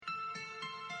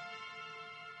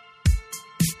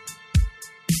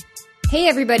Hey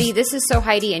everybody, this is So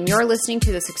Heidi, and you're listening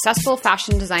to the Successful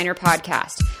Fashion Designer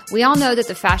Podcast. We all know that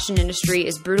the fashion industry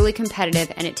is brutally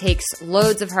competitive and it takes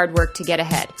loads of hard work to get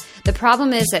ahead. The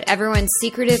problem is that everyone's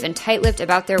secretive and tight-lipped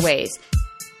about their ways.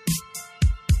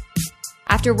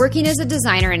 After working as a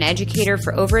designer and educator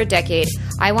for over a decade,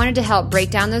 I wanted to help break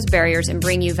down those barriers and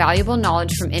bring you valuable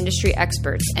knowledge from industry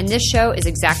experts, and this show is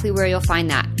exactly where you'll find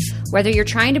that. Whether you're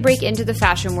trying to break into the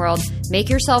fashion world, make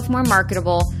yourself more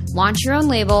marketable, launch your own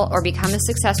label, or become a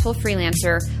successful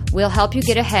freelancer, we'll help you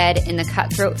get ahead in the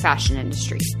cutthroat fashion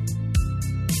industry.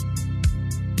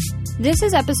 This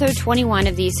is episode 21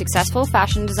 of the Successful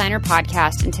Fashion Designer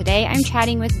Podcast, and today I'm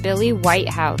chatting with Billy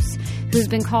Whitehouse, who's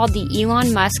been called the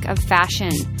Elon Musk of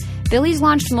fashion. Billy's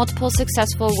launched multiple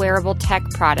successful wearable tech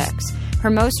products. Her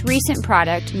most recent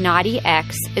product, Naughty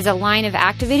X, is a line of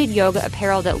activated yoga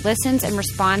apparel that listens and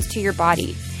responds to your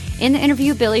body. In the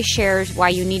interview, Billy shares why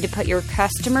you need to put your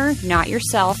customer, not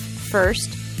yourself,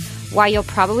 first, why you'll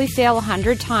probably fail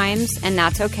 100 times, and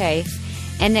that's okay,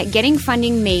 and that getting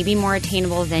funding may be more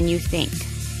attainable than you think.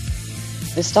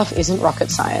 This stuff isn't rocket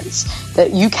science,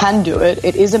 that you can do it.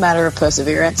 It is a matter of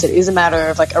perseverance. It is a matter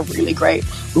of like a really great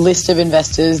list of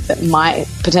investors that might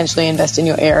potentially invest in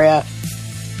your area.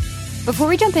 Before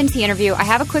we jump into the interview, I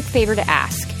have a quick favor to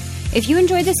ask. If you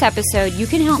enjoyed this episode, you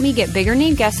can help me get bigger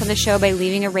name guests on the show by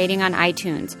leaving a rating on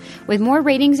iTunes. With more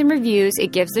ratings and reviews,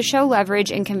 it gives the show leverage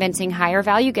in convincing higher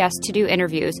value guests to do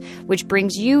interviews, which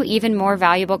brings you even more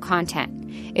valuable content.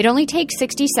 It only takes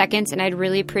 60 seconds, and I'd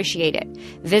really appreciate it.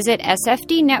 Visit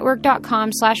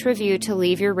sfdnetwork.com/review to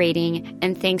leave your rating,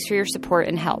 and thanks for your support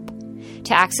and help.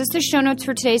 To access the show notes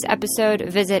for today's episode,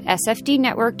 visit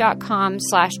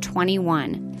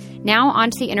sfdnetwork.com/21. Now on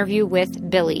to the interview with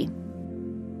Billy.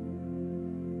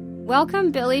 Welcome,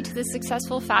 Billy, to the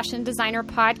Successful Fashion Designer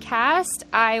Podcast.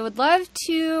 I would love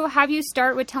to have you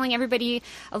start with telling everybody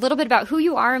a little bit about who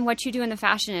you are and what you do in the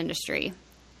fashion industry.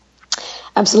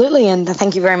 Absolutely, and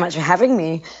thank you very much for having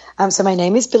me. So my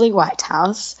name is Billy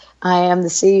Whitehouse. I am the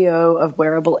CEO of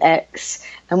Wearable X,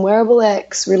 and Wearable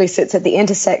X really sits at the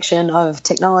intersection of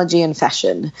technology and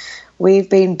fashion. We've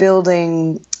been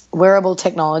building wearable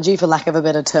technology, for lack of a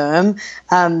better term,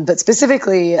 but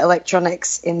specifically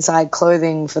electronics inside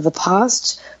clothing for the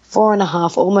past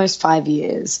 4.5, almost 5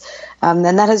 years. And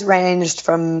that has ranged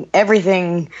from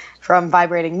everything from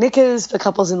vibrating knickers for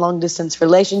couples in long-distance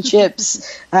relationships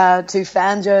to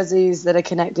fan jerseys that are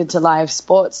connected to live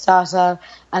sports data,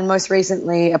 and most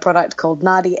recently a product called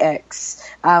Naughty X,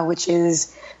 which is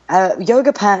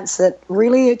yoga pants that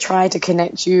really try to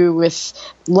connect you with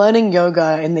learning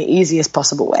yoga in the easiest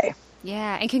possible way.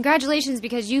 Yeah, and congratulations,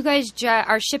 because you guys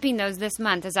are shipping those this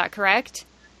month. Is that correct?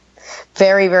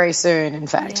 Very, very soon, in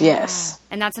fact, yeah. Yes.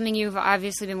 And that's something you've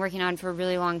obviously been working on for a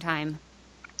really long time.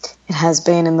 It has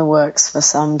been in the works for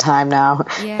some time now.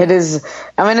 Yeah. It is,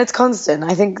 it's constant.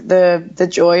 I think the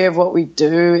joy of what we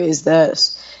do is that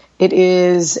it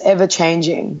is ever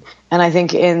changing. And I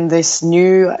think in this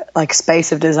new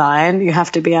space of design, you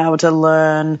have to be able to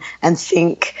learn and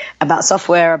think about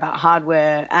software, about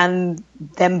hardware, and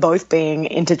them both being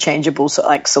interchangeable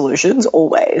solutions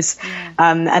always. Yeah.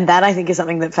 And that I think is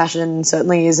something that fashion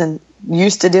certainly isn't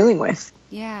used to dealing with.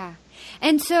 Yeah.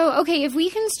 And so, okay, if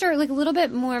we can start a little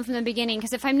bit more from the beginning,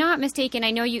 because if I'm not mistaken, I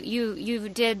know you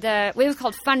did it was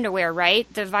called Fundawear, right?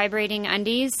 The vibrating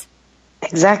undies.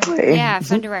 Exactly. Yeah,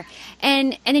 Fundawear.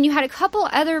 And then you had a couple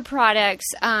other products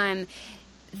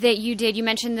that you did. You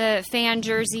mentioned the fan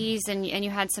jerseys, and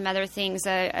you had some other things,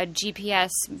 a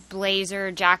GPS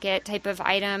blazer jacket type of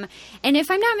item. And if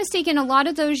I'm not mistaken, a lot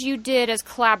of those you did as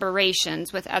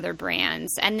collaborations with other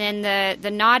brands. And then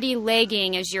the Naughty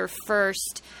legging is your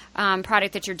first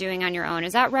product that you're doing on your own.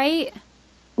 Is that right?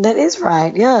 That is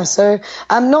right, yeah. So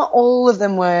not all of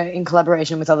them were in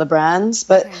collaboration with other brands,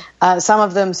 but some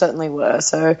of them certainly were.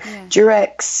 So yeah.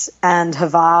 Durex and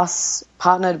Havas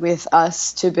partnered with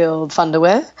us to build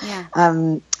Fundawear,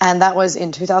 and that was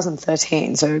in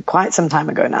 2013, so quite some time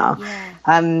ago now. Yeah.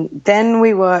 Then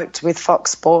we worked with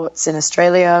Fox Sports in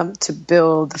Australia to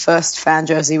build the first fan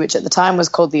jersey, which at the time was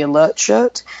called the Alert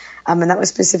shirt. And that was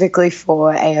specifically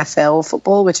for AFL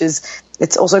football,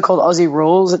 it's also called Aussie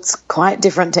Rules. It's quite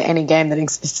different to any game that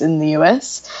exists in the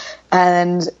US.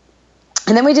 And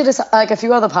then we did a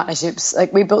few other partnerships.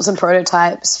 We built some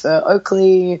prototypes for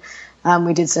Oakley,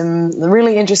 We did some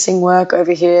really interesting work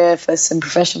over here for some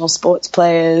professional sports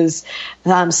players,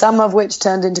 some of which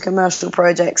turned into commercial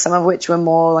projects, some of which were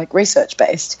more like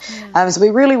research-based. So we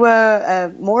really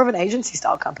were more of an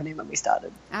agency-style company when we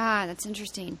started. Ah, that's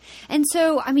interesting. And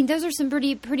so, I mean, those are some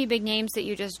pretty big names that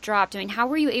you just dropped. I mean, how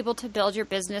were you able to build your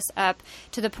business up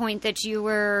to the point that you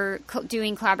were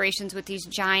doing collaborations with these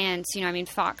giants? You know, I mean,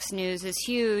 Fox News is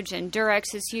huge and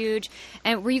Durex is huge.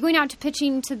 And were you going out to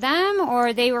pitching to them,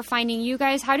 or they were finding you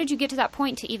guys? How did you get to that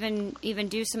point to even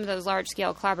do some of those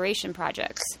large-scale collaboration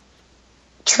projects?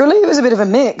 Truly, it was a bit of a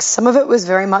mix. Some of it was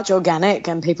very much organic,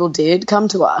 and people did come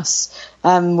to us.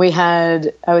 We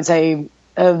had, I would say,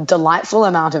 a delightful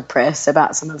amount of press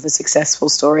about some of the successful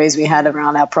stories we had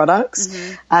around our products.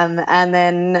 And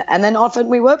then often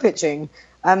we were pitching.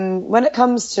 When it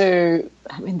comes to,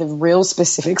 I mean, the real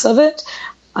specifics of it,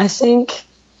 I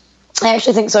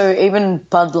actually think so. Even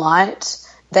Bud Light,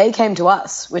 they came to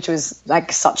us, which was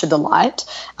like such a delight.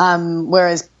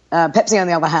 Whereas Pepsi, on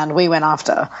the other hand, we went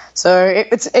after. So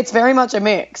it's very much a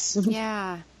mix.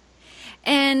 Yeah.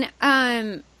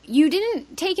 And you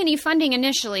didn't take any funding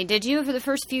initially, did you, for the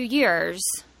first few years?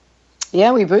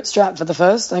 Yeah, we bootstrapped for the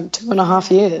first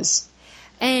 2.5 years.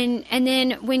 And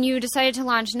then when you decided to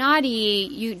launch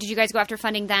Naughty, did you guys go after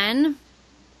funding then?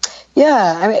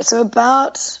 Yeah, I mean, so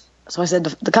I said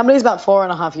the company is about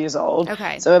 4.5 years old.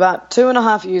 Okay. So about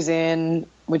 2.5 years in,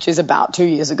 which is about 2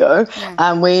 years ago,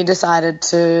 we decided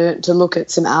to look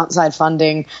at some outside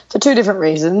funding for two different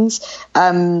reasons.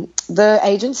 The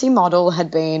agency model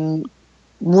had been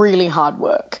really hard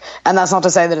work. And that's not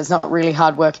to say that it's not really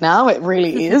hard work now. It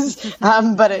really is.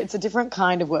 But it's a different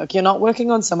kind of work. You're not working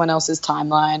on someone else's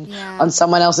timeline, on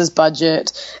someone else's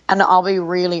budget. And I'll be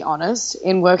really honest,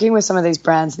 in working with some of these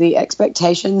brands, the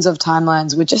expectations of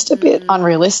timelines were just a bit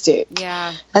unrealistic.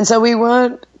 Yeah. And so we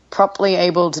weren't properly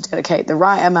able to dedicate the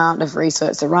right amount of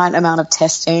research, the right amount of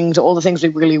testing to all the things we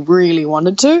really, really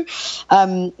wanted to.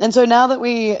 And so now that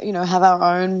we, have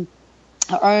our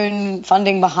own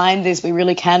funding behind this, we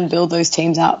really can build those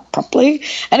teams out properly.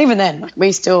 And even then,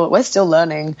 we're still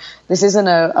learning. This isn't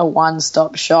a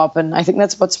one-stop shop, and I think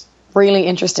that's what's really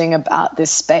interesting about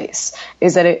this space,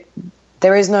 is that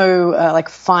there is no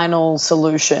final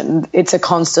solution. It's a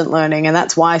constant learning, and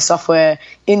that's why software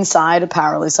inside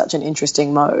apparel is such an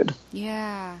interesting mode.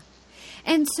 Yeah.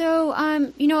 And so,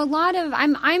 I'm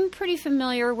pretty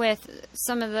familiar with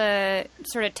some of the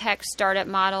sort of tech startup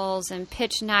models and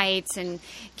pitch nights and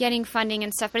getting funding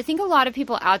and stuff. But I think a lot of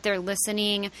people out there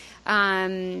listening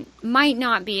might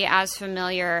not be as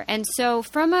familiar. And so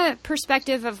from a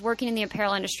perspective of working in the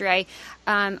apparel industry,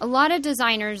 a lot of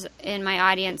designers in my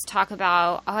audience talk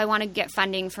about, I want to get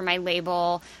funding for my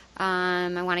label.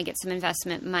 I want to get some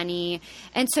investment money.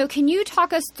 And so can you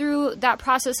talk us through that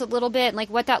process a little bit,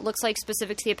 like what that looks like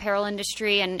specific to the apparel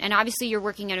industry? And obviously you're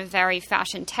working in a very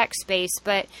fashion tech space,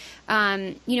 but,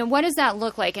 what does that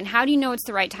look like? And how do you know it's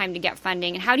the right time to get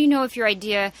funding? And how do you know if your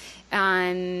idea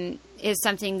is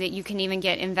something that you can even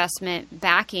get investment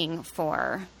backing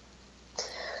for?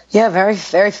 Yeah, very,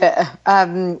 very fair.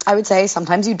 I would say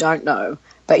sometimes you don't know,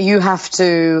 but you have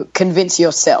to convince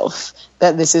yourself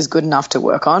that this is good enough to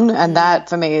work on. And that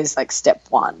for me is like step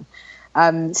one.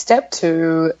 Step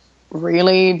two,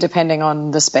 really depending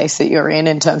on the space that you're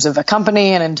in terms of a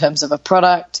company and in terms of a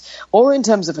product or in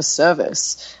terms of a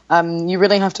service, you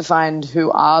really have to find who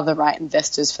are the right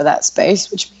investors for that space,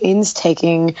 which means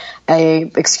taking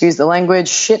excuse the language,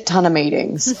 shit ton of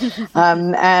meetings.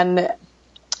 And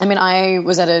I mean, I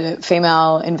was at a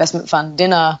female investment fund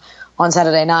dinner on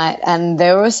Saturday night, and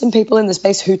there were some people in the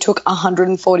space who took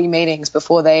 140 meetings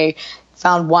before they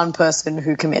found one person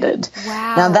who committed.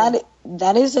 Wow. Now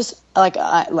that is just like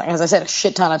as I said, a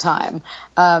shit ton of time.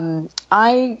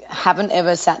 I haven't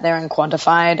ever sat there and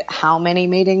quantified how many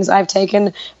meetings I've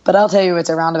taken, but I'll tell you it's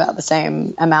around about the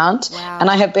same amount. Wow. And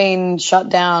I have been shut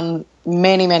down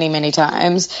many, many, many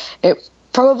times. I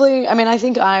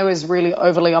think I was really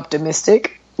overly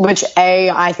optimistic, which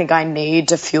I think I need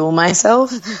to fuel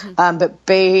myself. But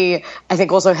B, I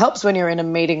think also helps when you're in a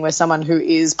meeting with someone who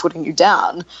is putting you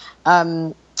down.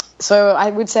 So I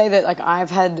would say that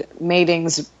I've had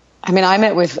meetings. I mean, I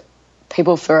met with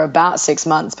people for about 6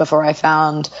 months before I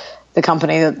found the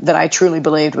company that I truly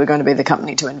believed were going to be the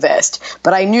company to invest.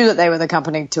 But I knew that they were the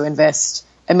company to invest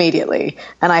immediately.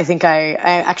 And I think I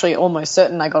actually almost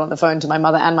certain I got on the phone to my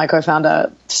mother and my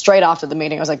co-founder straight after the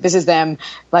meeting. I was like, this is them,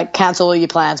 cancel all your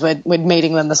plans. We're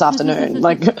meeting them this afternoon.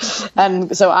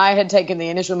 And so I had taken the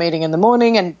initial meeting in the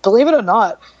morning, and believe it or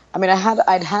not, I mean,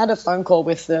 I'd had a phone call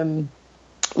with them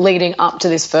leading up to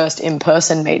this first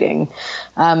in-person meeting.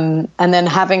 And then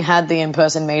having had the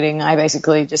in-person meeting, I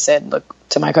basically just said, look,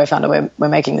 to my co-founder, we're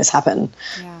making this happen.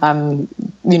 Yeah.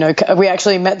 We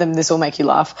actually met them. This will make you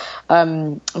laugh.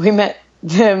 We met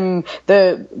them,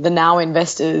 the now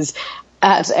investors,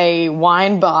 at a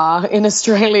wine bar in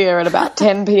Australia at about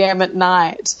 10 p.m. at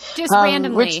night. Just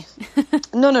randomly?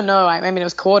 No. I mean, it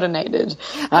was coordinated.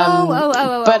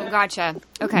 Gotcha.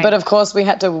 Okay. But, of course, we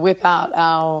had to whip out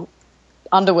our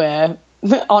underwear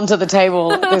onto the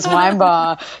table at this wine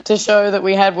bar to show that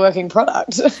we had working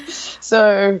product.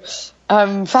 So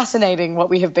fascinating what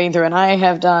we have been through. And I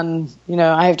have done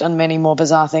many more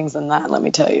bizarre things than that, let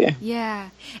me tell you. Yeah.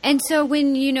 And so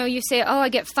when, you say, I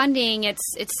get funding,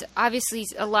 it's obviously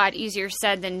a lot easier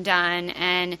said than done.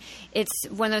 And it's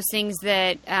one of those things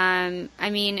that,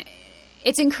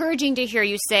 it's encouraging to hear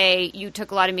you say you took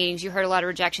a lot of meetings, you heard a lot of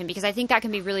rejection, because I think that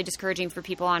can be really discouraging for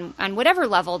people on whatever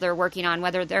level they're working on,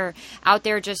 whether they're out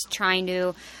there just trying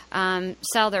to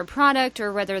sell their product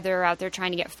or whether they're out there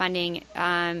trying to get funding.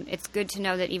 It's good to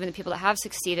know that even the people that have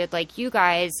succeeded, like you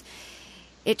guys,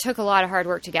 it took a lot of hard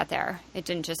work to get there. It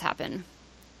didn't just happen.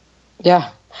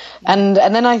 Yeah. And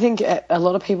then I think a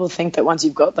lot of people think that once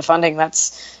you've got the funding,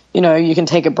 that's, you can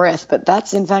take a breath, but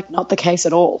that's in fact not the case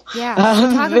at all. Yeah.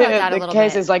 Talk about that a little bit. The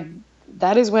case is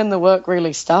that is when the work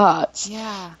really starts.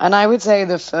 Yeah. And I would say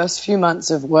the first few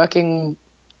months of working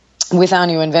with our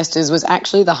new investors was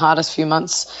actually the hardest few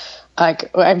months.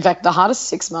 In fact, the hardest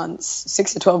 6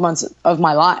 to 12 months of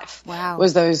my life. Wow.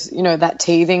 Was those, that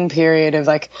teething period of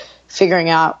figuring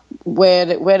out where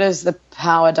does the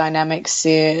power dynamic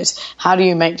sit? How do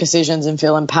you make decisions and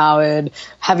feel empowered?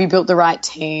 Have you built the right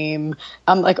team?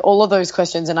 All of those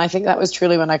questions. And I think that was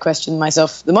truly when I questioned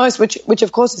myself the most, which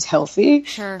of course is healthy.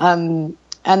 Sure. And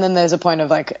then there's a point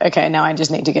of okay, now I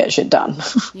just need to get shit done.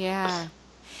 Yeah.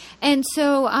 And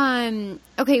so,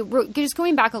 just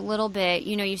going back a little bit,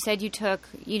 you said you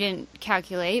didn't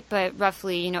calculate, but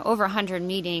roughly, over 100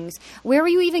 meetings. Where were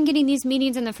you even getting these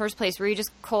meetings in the first place? Were you just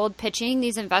cold pitching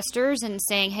these investors and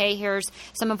saying, hey, here's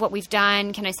some of what we've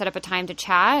done. Can I set up a time to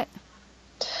chat?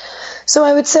 So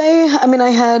I would say, I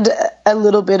had a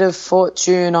little bit of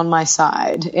fortune on my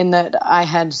side in that I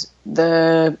had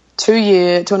the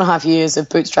 2.5 years of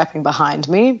bootstrapping behind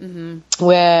me, mm-hmm.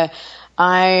 where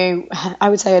I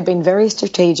would say I'd been very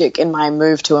strategic in my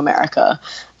move to America.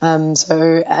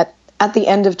 So at the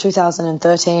end of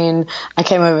 2013, I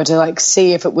came over to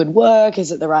see if it would work.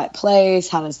 Is it the right place?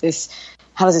 How does this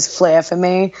flare for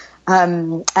me?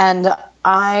 And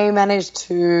I managed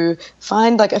to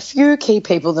find a few key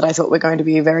people that I thought were going to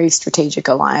be very strategic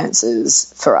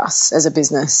alliances for us as a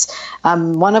business.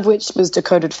 One of which was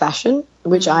Decoded Fashion,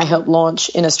 which I helped launch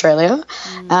in Australia.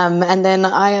 And then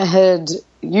I had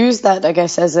used that, I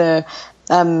guess, as a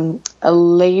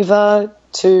lever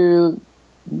to,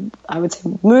 I would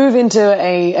say, move into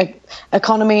a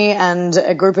economy and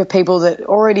a group of people that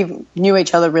already knew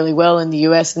each other really well in the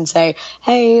US and say,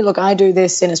 hey, look, I do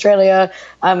this in Australia.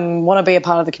 Want to be a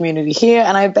part of the community here.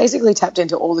 And I basically tapped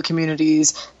into all the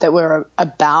communities that were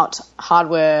about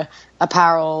hardware,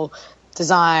 apparel,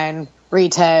 design,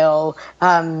 retail,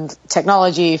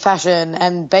 technology, fashion,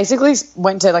 and basically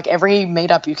went to every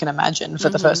meetup you can imagine for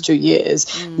the first 2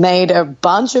 years, made a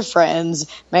bunch of friends,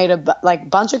 made a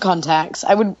bunch of contacts.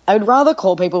 I would rather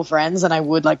call people friends than I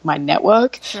would my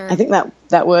network. Sure. I think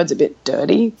that word's a bit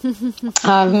dirty.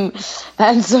 And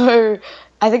so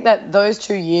I think that those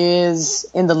 2 years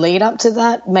in the lead up to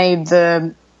that made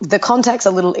the contacts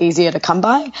a little easier to come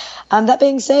by. That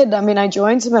being said, I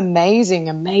joined some amazing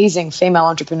female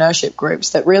entrepreneurship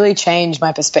groups that really changed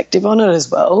my perspective on it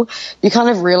as well. You kind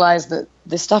of realize that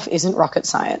this stuff isn't rocket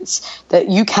science, that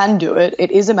you can do it. It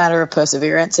is a matter of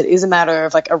perseverance. It is a matter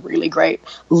of a really great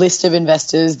list of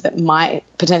investors that might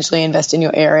potentially invest in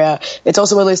your area. It's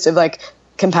also a list of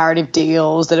comparative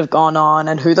deals that have gone on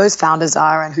and who those founders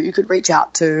are and who you could reach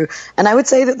out to. And I would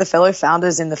say that the fellow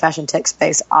founders in the fashion tech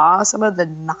space are some of the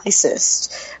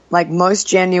nicest, most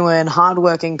genuine,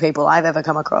 hardworking people I've ever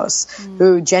come across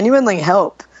who genuinely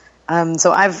help.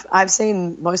 So I've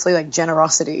seen mostly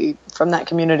generosity from that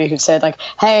community who said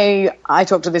hey, I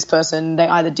talked to this person, they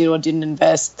either did or didn't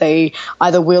invest, they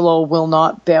either will or will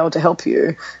not be able to help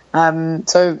you.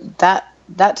 So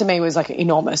that to me was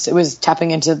enormous. It was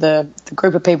tapping into the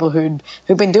group of people who'd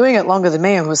been doing it longer than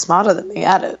me and were smarter than me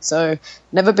at it. So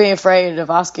never be afraid of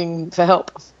asking for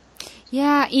help.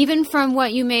 Yeah, even from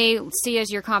what you may see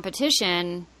as your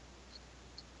competition.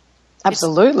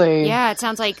 Absolutely. Yeah, it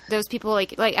sounds like those people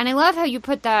and I love how you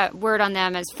put that word on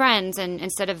them as friends and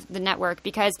instead of the network,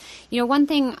 because one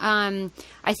thing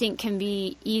I think can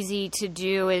be easy to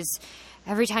do is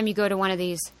every time you go to one of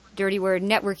these dirty word,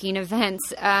 networking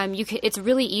events, it's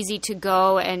really easy to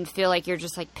go and feel like you're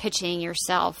just like pitching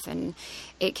yourself, and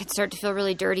it can start to feel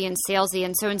really dirty and salesy.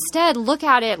 And so instead, look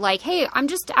at it like, hey, I'm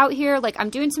just out here, like I'm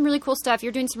doing some really cool stuff.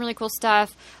 You're doing some really cool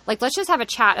stuff. Like, let's just have a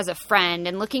chat as a friend,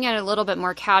 and looking at it a little bit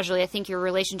more casually. I think your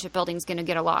relationship building is going to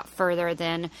get a lot further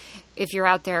than if you're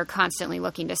out there constantly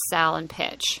looking to sell and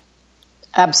pitch.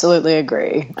 Absolutely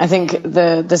agree. I think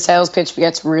the sales pitch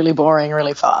gets really boring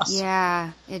really fast.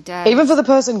 Yeah, it does. Even for the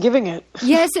person giving it.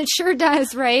 Yes, it sure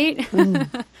does, right?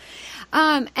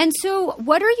 And so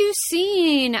what are you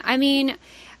seeing? I mean,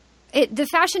 the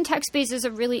fashion tech space is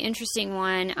a really interesting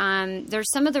one. There's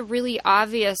some of the really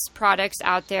obvious products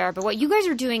out there, but what you guys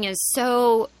are doing is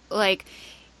so like,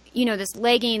 you know, this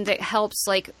legging that helps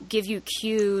like give you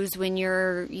cues when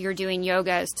you're doing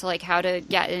yoga as to like how to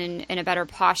get in a better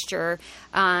posture.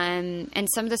 And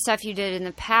some of the stuff you did in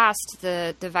the past,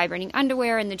 the vibrating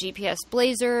underwear and the GPS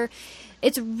blazer,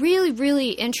 it's really,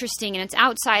 really interesting. And it's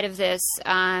outside of this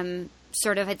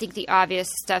sort of, I think, the obvious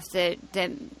stuff that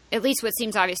at least what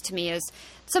seems obvious to me is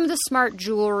some of the smart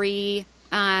jewelry.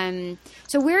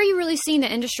 So where are you really seeing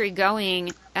the industry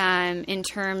going in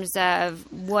terms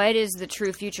of what is the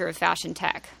true future of fashion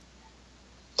tech?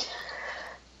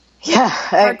 Yeah,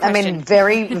 I mean,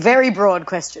 very, very broad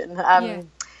question. Yeah.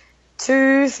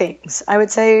 Two things. I would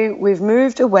say we've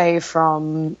moved away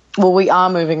from, well, we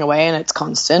are moving away, and it's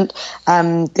constant,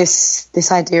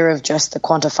 this idea of just the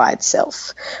quantified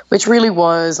self, which really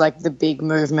was like the big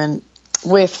movement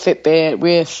with Fitbit,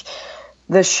 with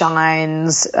the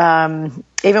Shines,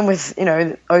 even with, you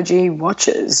know, OG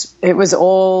watches. It was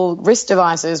all wrist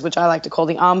devices, which I like to call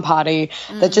the arm party,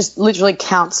 that just literally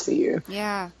counts for you.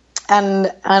 Yeah.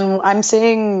 And I'm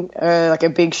seeing like a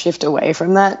big shift away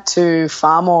from that to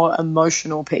far more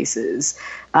emotional pieces.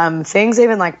 Things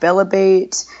even like Bella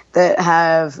Beat that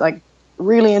have like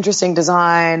really interesting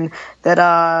design, that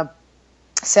are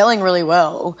selling really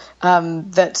well,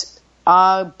 that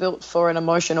are built for an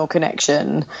emotional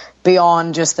connection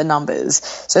beyond just the numbers.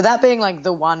 So that being like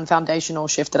the one foundational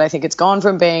shift that I think it's gone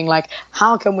from being like,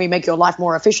 how can we make your life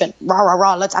more efficient? Rah, rah,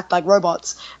 rah, let's act like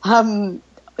robots.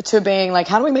 To being like,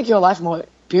 how do we make your life more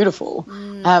beautiful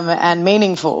and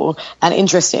meaningful and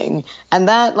interesting? And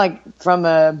that, like, from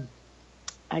a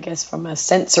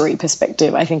sensory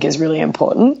perspective, I think is really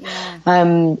important.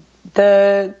 Yeah.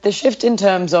 The shift in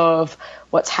terms of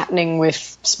what's happening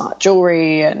with smart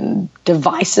jewelry and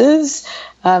devices,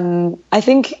 I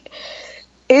think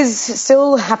is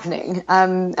still happening.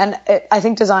 And I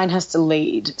think design has to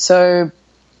lead. So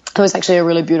there was actually a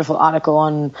really beautiful article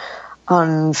on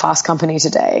Fast Company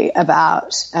today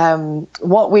about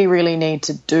what we really need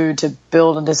to do to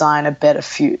build and design a better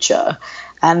future.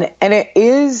 And it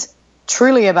is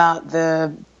truly about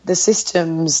the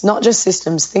systems, not just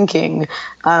systems thinking,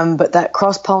 but that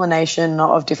cross-pollination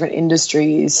of different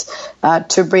industries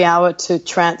to be able to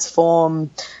transform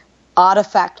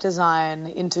artifact design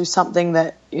into something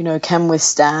that, you know, can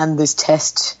withstand this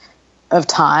test of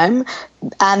time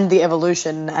and the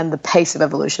evolution and the pace of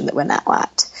evolution that we're now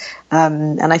at.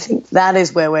 And I think that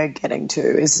is where we're getting to,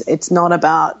 is it's not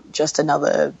about just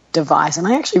another device. And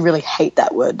I actually really hate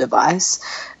that word device.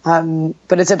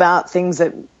 But it's about things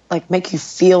that like make you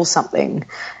feel something.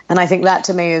 And I think that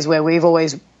to me is where we've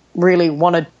always really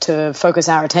wanted to focus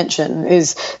our attention,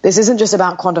 is this isn't just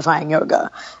about quantifying yoga,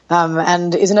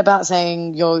 and isn't about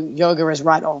saying your yoga is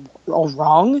right or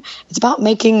wrong. It's about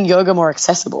making yoga more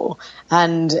accessible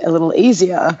and a little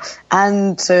easier,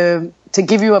 and to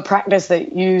give you a practice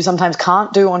that you sometimes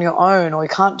can't do on your own or you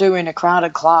can't do in a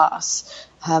crowded class.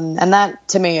 And that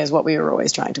to me is what we were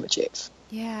always trying to achieve.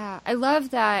 Yeah, I love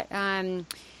that.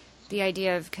 The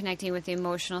idea of connecting with the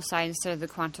emotional side instead of the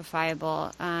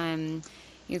quantifiable.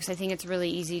 Because I think it's really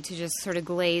easy to just sort of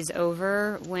glaze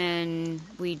over when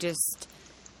we just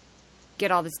get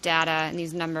all this data and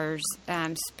these numbers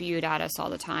spewed at us all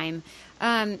the time.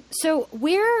 So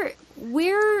where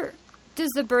does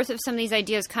the birth of some of these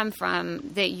ideas come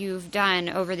from that you've done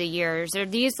over the years? Are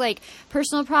these like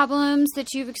personal problems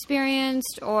that you've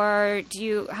experienced, or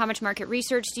how much market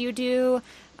research do you do?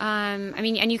 I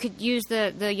mean, and you could use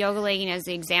the yoga legging as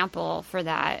the example for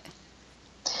that.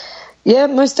 Yeah,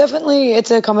 most definitely. It's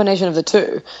a combination of the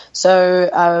two.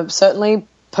 So certainly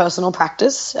personal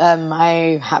practice.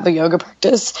 I have a yoga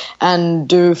practice and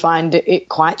do find it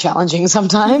quite challenging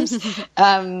sometimes.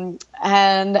 And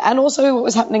also what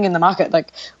was happening in the market.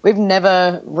 Like, we've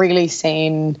never really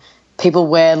seen people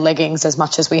wear leggings as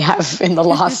much as we have in the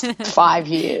last 5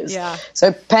 years. Yeah.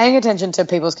 So paying attention to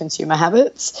people's consumer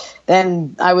habits,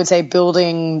 then I would say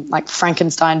building like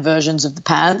Frankenstein versions of the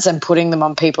pants and putting them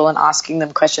on people and asking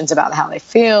them questions about how they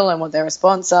feel and what their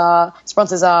responses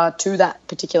are to that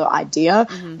particular idea.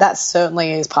 That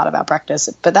certainly is part of our practice.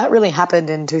 But that really happened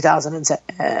in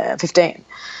 2015.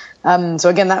 So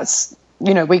again, that's,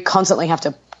 we constantly have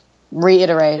to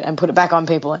reiterate and put it back on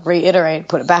people and reiterate,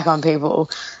 put it back on people.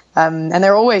 And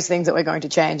there are always things that we're going to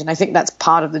change. And I think that's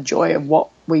part of the joy of what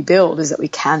we build, is that we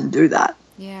can do that.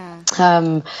 Yeah.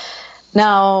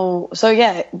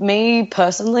 Me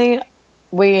personally,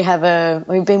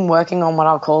 we've been working on what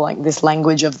I'll call like this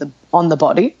language on the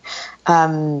body.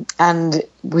 And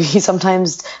we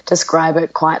sometimes describe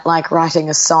it quite like writing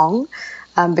a song,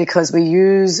 because we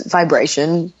use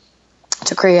vibration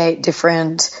to create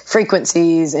different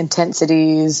frequencies,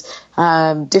 intensities,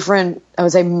 different, I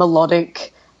would say,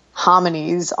 melodic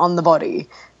harmonies on the body.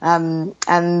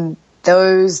 And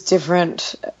those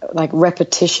different like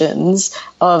repetitions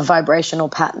of vibrational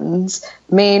patterns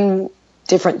mean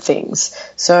different things.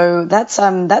 So that's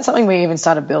something we even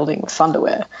started building with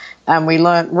Funderwear. And we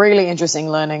learned really interesting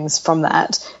learnings from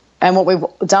that. And what we've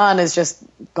done is just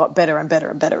got better and better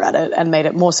and better at it and made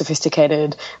it more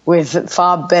sophisticated with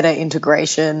far better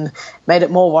integration, made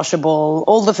it more washable,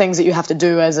 all the things that you have to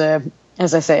do as I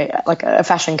say, like a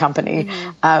fashion company,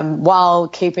 while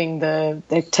keeping the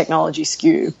technology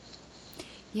skew.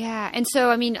 Yeah. And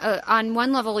so, I mean, on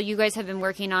one level, you guys have been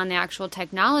working on the actual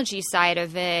technology side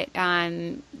of it,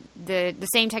 the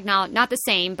same technology, not the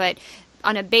same, but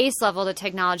on a base level, the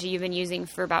technology you've been using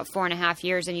for about 4.5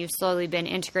 years, and you've slowly been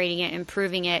integrating it,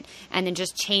 improving it, and then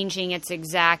just changing its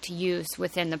exact use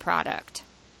within the product.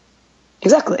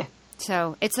 Exactly.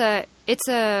 So it's a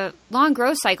long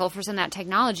growth cycle for some of that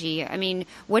technology. I mean,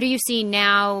 what do you see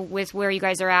now with where you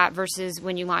guys are at versus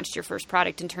when you launched your first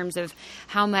product in terms of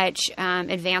how much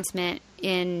advancement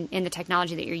in the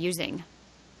technology that you're using?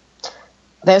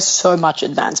 There's so much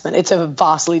advancement. It's a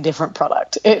vastly different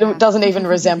product. It doesn't even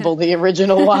resemble the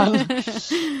original one.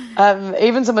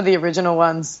 Even some of the original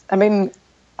ones, I mean,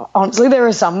 honestly, there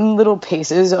are some little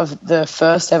pieces of the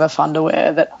first ever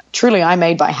Funderwear that truly I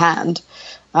made by hand,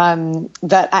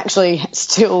 that actually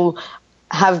still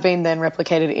have been then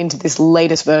replicated into this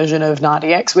latest version of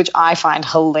Nardi-X, which I find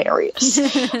hilarious.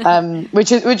 Which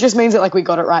just means that like we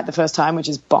got it right the first time, which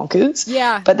is bonkers.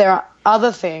 Yeah. But there are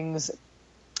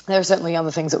certainly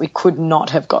other things that we could not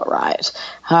have got right.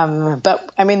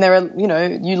 But I mean, there are,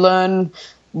 you learn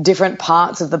different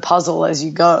parts of the puzzle as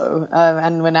you go,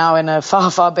 and we're now in a far,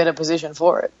 far better position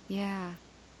for it. Yeah.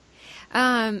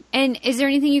 And is there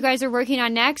anything you guys are working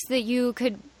on next that you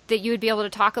would be able to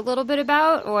talk a little bit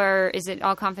about, or is it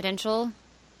all confidential?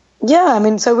 Yeah, I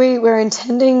mean, so we're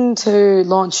intending to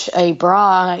launch a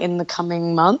bra in the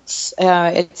coming months.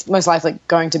 It's most likely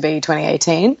going to be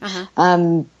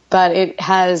 2018. But it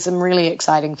has some really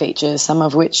exciting features, some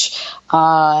of which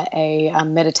are a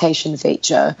meditation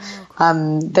feature.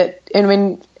 There's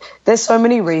so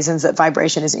many reasons that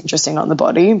vibration is interesting on the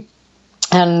body,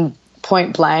 and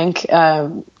point blank,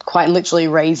 quite literally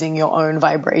raising your own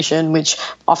vibration, which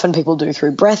often people do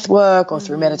through breath work or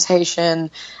through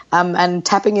meditation, and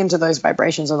tapping into those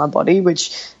vibrations on the body,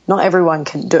 which not everyone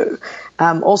can do.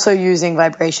 Also using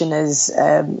vibration as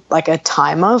like a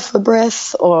timer for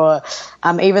breath, or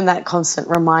even that constant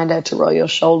reminder to roll your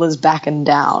shoulders back and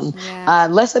down. Yeah.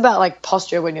 Less about like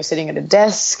posture when you're sitting at a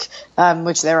desk,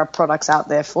 which there are products out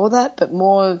there for that, but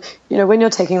more, when you're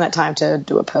taking that time to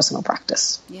do a personal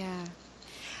practice. Yeah.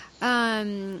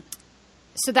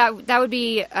 So that would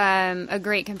be a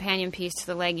great companion piece to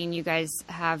the legging you guys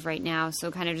have right now.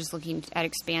 So kind of just looking at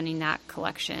expanding that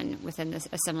collection within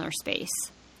a similar space.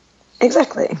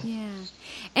 Exactly. Yeah.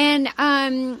 And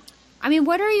I mean,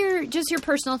 what are your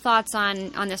personal thoughts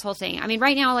on this whole thing? I mean,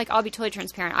 right now, like, I'll be totally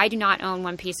transparent. I do not own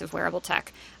one piece of wearable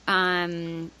tech.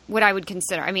 What I would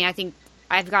consider. I mean, I think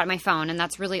I've got my phone, and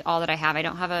that's really all that I have. I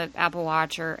don't have an Apple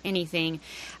Watch or anything.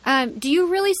 Do you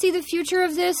really see the future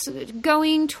of this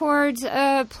going towards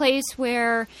a place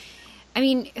where, I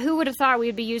mean, who would have thought we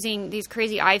would be using these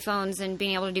crazy iPhones and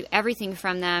being able to do everything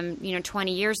from them,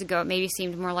 20 years ago? It maybe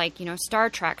seemed more like, Star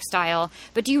Trek style.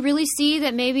 But do you really see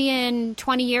that maybe in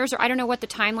 20 years, or I don't know what the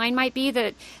timeline might be,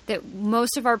 that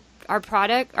most of our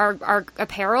product, our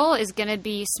apparel is going to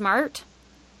be smart?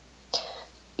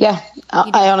 Yeah,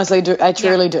 I honestly do. I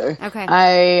truly do.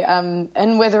 Okay.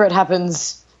 And whether it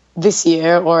happens this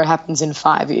year or it happens in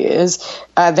 5 years,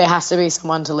 there has to be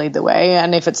someone to lead the way.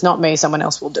 And if it's not me, someone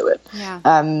else will do it. Yeah.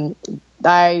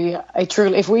 I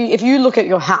truly, if you look at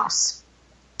your house,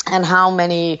 and how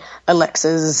many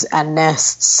Alexas and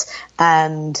Nests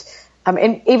and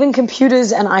even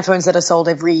computers and iPhones that are sold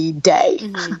every day,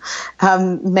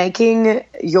 making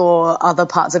your other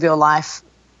parts of your life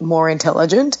more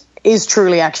intelligent is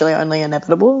truly actually only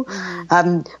inevitable.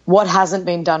 What hasn't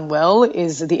been done well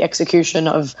is the execution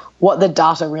of what the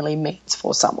data really means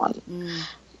for someone.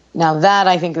 Now that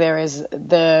I think there is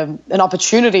an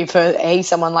opportunity for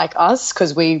someone like us,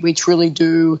 because we truly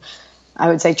do, I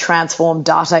would say, transform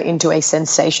data into a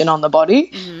sensation on the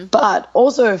body. But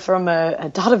also from a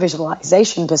data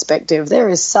visualization perspective, there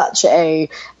is such a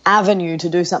avenue to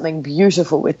do something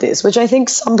beautiful with this, which I think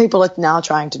some people are now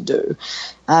trying to do.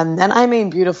 And I mean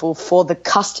beautiful for the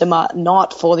customer,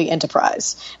 not for the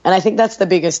enterprise. And I think that's the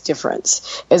biggest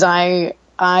difference, is I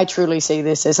truly see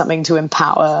this as something to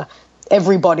empower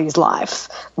everybody's life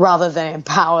rather than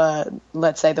empower,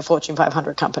 let's say, the Fortune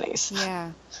 500 companies.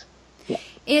 Yeah.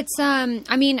 It's,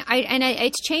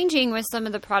 it's changing with some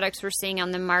of the products we're seeing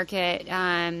on the market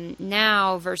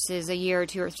now versus a year or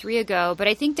two or three ago. But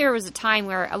I think there was a time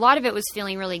where a lot of it was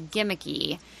feeling really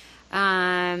gimmicky.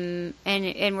 And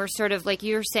we're sort of, like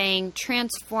you were saying,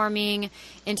 transforming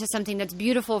into something that's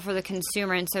beautiful for the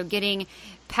consumer. And so getting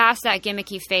past that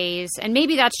gimmicky phase, and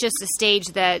maybe that's just a stage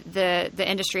that the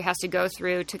industry has to go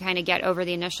through to kind of get over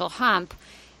the initial hump.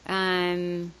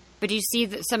 But do you see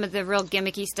some of the real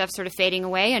gimmicky stuff sort of fading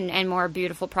away and more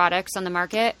beautiful products on the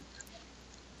market?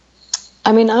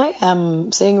 I mean, I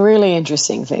am seeing really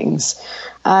interesting things.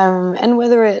 And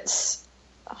whether it's,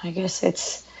 I guess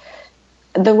it's,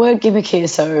 the word gimmicky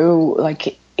is so,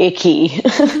 like, icky.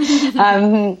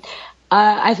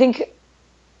 I think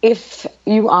if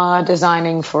you are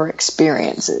designing for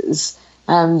experiences,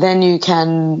 then you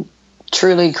can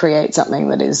truly create something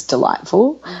that is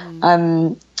delightful.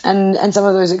 And some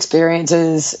of those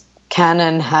experiences can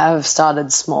and have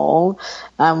started small.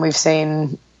 We've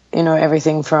seen,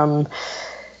 everything from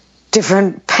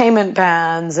different payment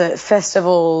bans at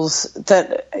festivals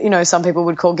that, some people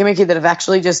would call gimmicky that have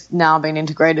actually just now been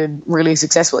integrated really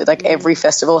successfully. Like every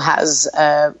festival has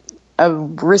a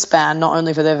wristband, not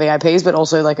only for their VIPs, but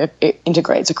also it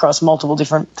integrates across multiple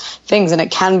different things, and it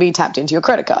can be tapped into your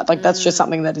credit card. Like that's just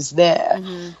something that is there.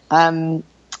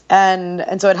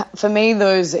 And so for me,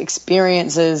 those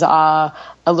experiences are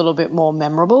a little bit more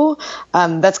memorable.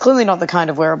 That's clearly not the kind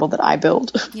of wearable that I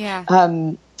build. Yeah.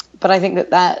 But I think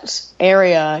that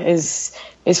area is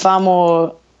far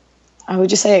more, I would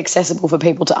just say, accessible for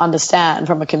people to understand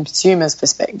from a consumer's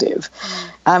perspective.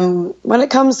 When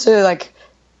it comes to,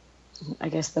 I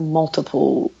guess, the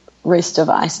multiple wrist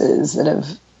devices that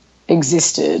have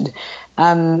existed,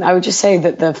 I would just say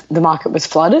that the market was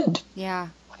flooded. Yeah.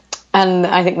 And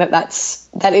I think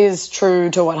that is true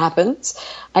to what happens.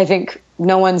 I think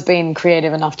no one's been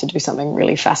creative enough to do something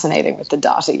really fascinating with the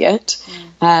data yet.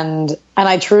 And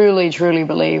I truly, truly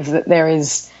believe that there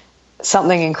is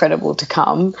something incredible to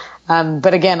come.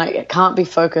 But again, it can't be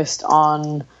focused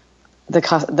on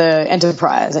the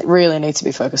enterprise. It really needs to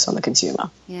be focused on the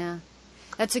consumer. Yeah.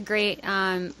 That's a great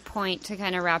point to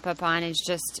kind of wrap up on, is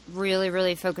just really,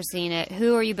 really focusing at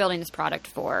who are you building this product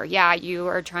for? Yeah, you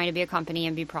are trying to be a company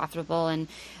and be profitable and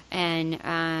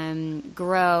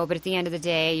grow, but at the end of the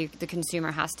day, the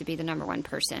consumer has to be the number one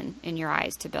person in your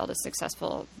eyes to build a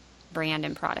successful brand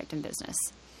and product and business.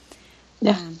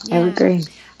 Yeah, I agree.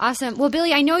 Awesome. Well,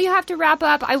 Billy, I know you have to wrap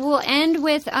up. I will end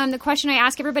with the question I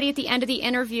ask everybody at the end of the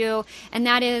interview, and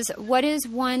that is, what is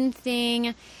one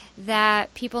thing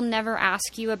that people never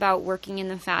ask you about working in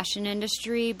the fashion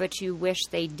industry, but you wish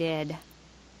they did?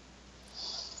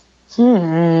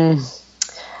 I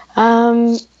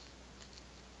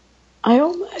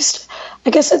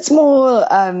guess it's more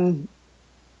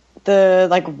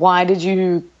why did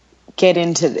you get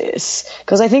into this?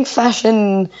 Because I think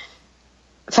fashion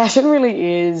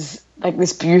really is like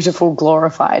this beautiful,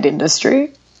 glorified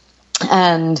industry.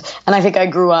 And I think I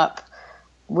grew up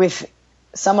with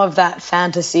some of that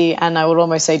fantasy, and I would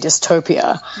almost say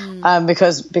dystopia,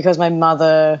 because my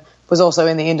mother was also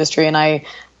in the industry, and I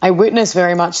witnessed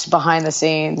very much behind the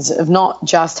scenes of not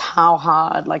just how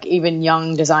hard, like, even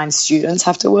young design students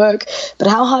have to work, but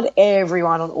how hard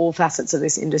everyone on all facets of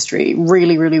this industry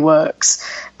really, really works.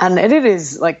 And it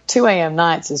is like 2 a.m.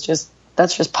 nights that's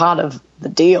just part of the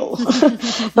deal.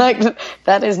 Like,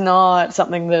 that is not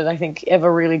something that I think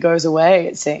ever really goes away,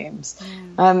 it seems.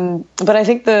 But I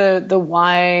think the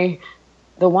why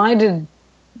did,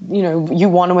 you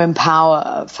want to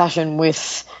empower fashion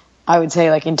with, I would say,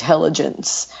 like,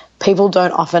 intelligence. People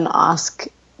don't often ask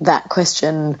that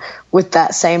question with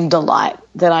that same delight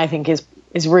that I think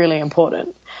is really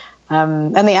important.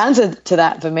 And the answer to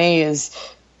that for me is,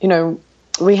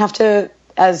 we have to,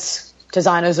 as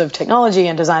designers of technology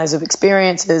and designers of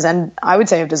experiences, and I would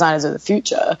say of designers of the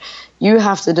future, you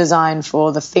have to design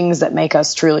for the things that make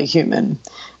us truly human.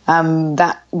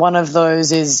 That one of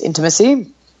those is intimacy,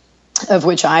 of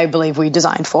which I believe we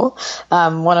designed for.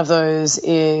 One of those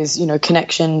is,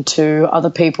 connection to other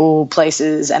people,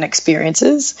 places, and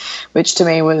experiences, which to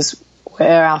me was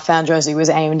where our Found Jersey was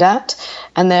aimed at.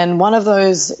 And then one of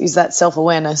those is that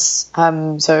self-awareness.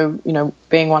 So,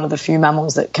 being one of the few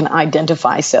mammals that can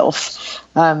identify self.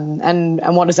 And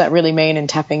what does that really mean in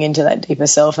tapping into that deeper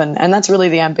self? And that's really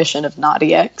the ambition of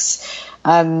NADIX.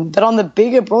 But on the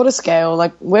bigger, broader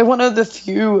scale, we're one of the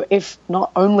few, if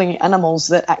not only, animals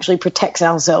that actually protects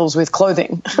ourselves with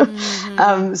clothing.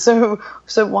 Mm-hmm.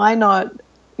 So why not,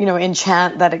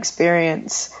 enchant that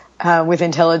experience with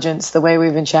intelligence the way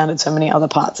we've enchanted so many other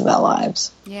parts of our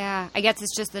lives? Yeah, I guess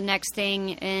it's just the next thing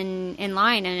in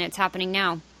line, and it's happening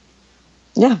now.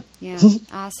 Yeah. Yeah.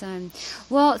 Awesome.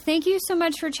 Well, thank you so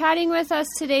much for chatting with us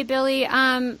today, Billy.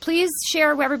 Please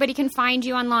share where everybody can find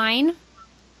you online.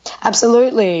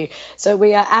 Absolutely. So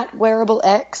we are at Wearable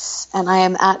X, and I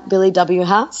am at Billy W.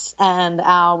 House, and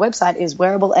our website is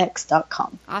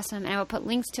wearablex.com. Awesome. And I will put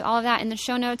links to all of that in the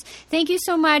show notes. Thank you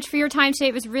so much for your time today.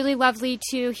 It was really lovely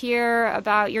to hear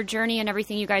about your journey and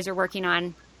everything you guys are working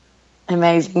on.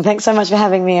 Amazing. Thanks so much for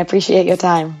having me. I appreciate your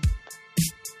time.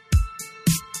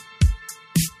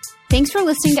 Thanks for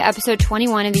listening to episode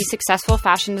 21 of the Successful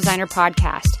Fashion Designer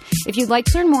podcast. If you'd like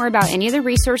to learn more about any of the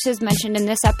resources mentioned in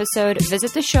this episode,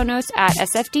 visit the show notes at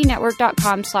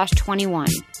sfdnetwork.com/21.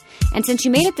 And since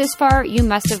you made it this far, you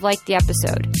must have liked the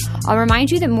episode. I'll remind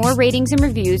you that more ratings and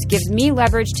reviews gives me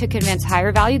leverage to convince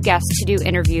higher value guests to do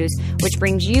interviews, which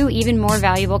brings you even more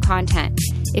valuable content.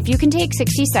 If you can take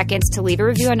 60 seconds to leave a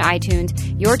review on iTunes,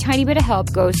 your tiny bit of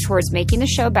help goes towards making the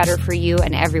show better for you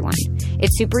and everyone.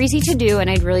 It's super easy to do, and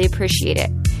I'd really appreciate it.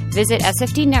 Visit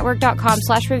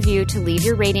sfdnetwork.com/review to leave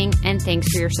your rating, and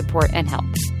thanks for your support and help.